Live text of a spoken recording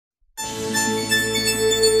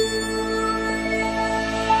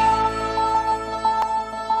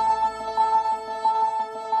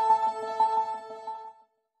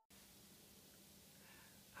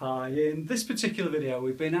In this particular video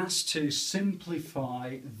we've been asked to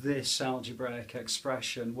simplify this algebraic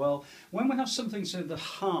expression. Well, when we have something to the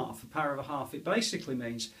half, a power of a half, it basically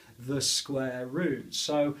means the square root.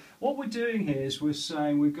 So what we're doing here is we're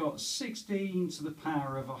saying we've got 16 to the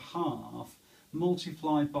power of a half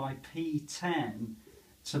multiplied by p10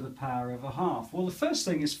 to the power of a half. Well, the first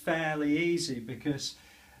thing is fairly easy because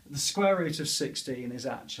the square root of 16 is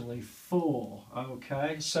actually 4,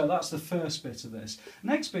 okay? So that's the first bit of this.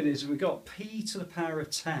 Next bit is we've got p to the power of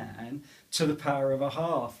 10 to the power of a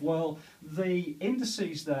half. Well, the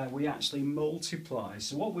indices there we actually multiply.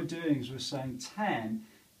 So what we're doing is we're saying 10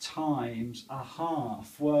 times a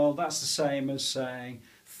half. Well, that's the same as saying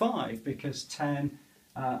 5 because 10,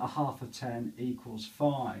 a half of 10 equals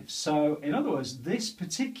 5. So in other words, this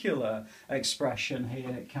particular expression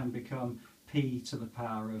here can become p to the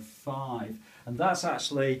power of 5, and that's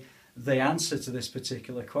actually the answer to this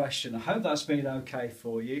particular question. I hope that's been okay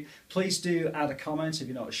for you. Please do add a comment if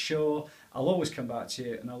you're not sure. I'll always come back to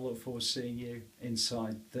you, and I look forward to seeing you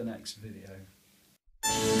inside the next video.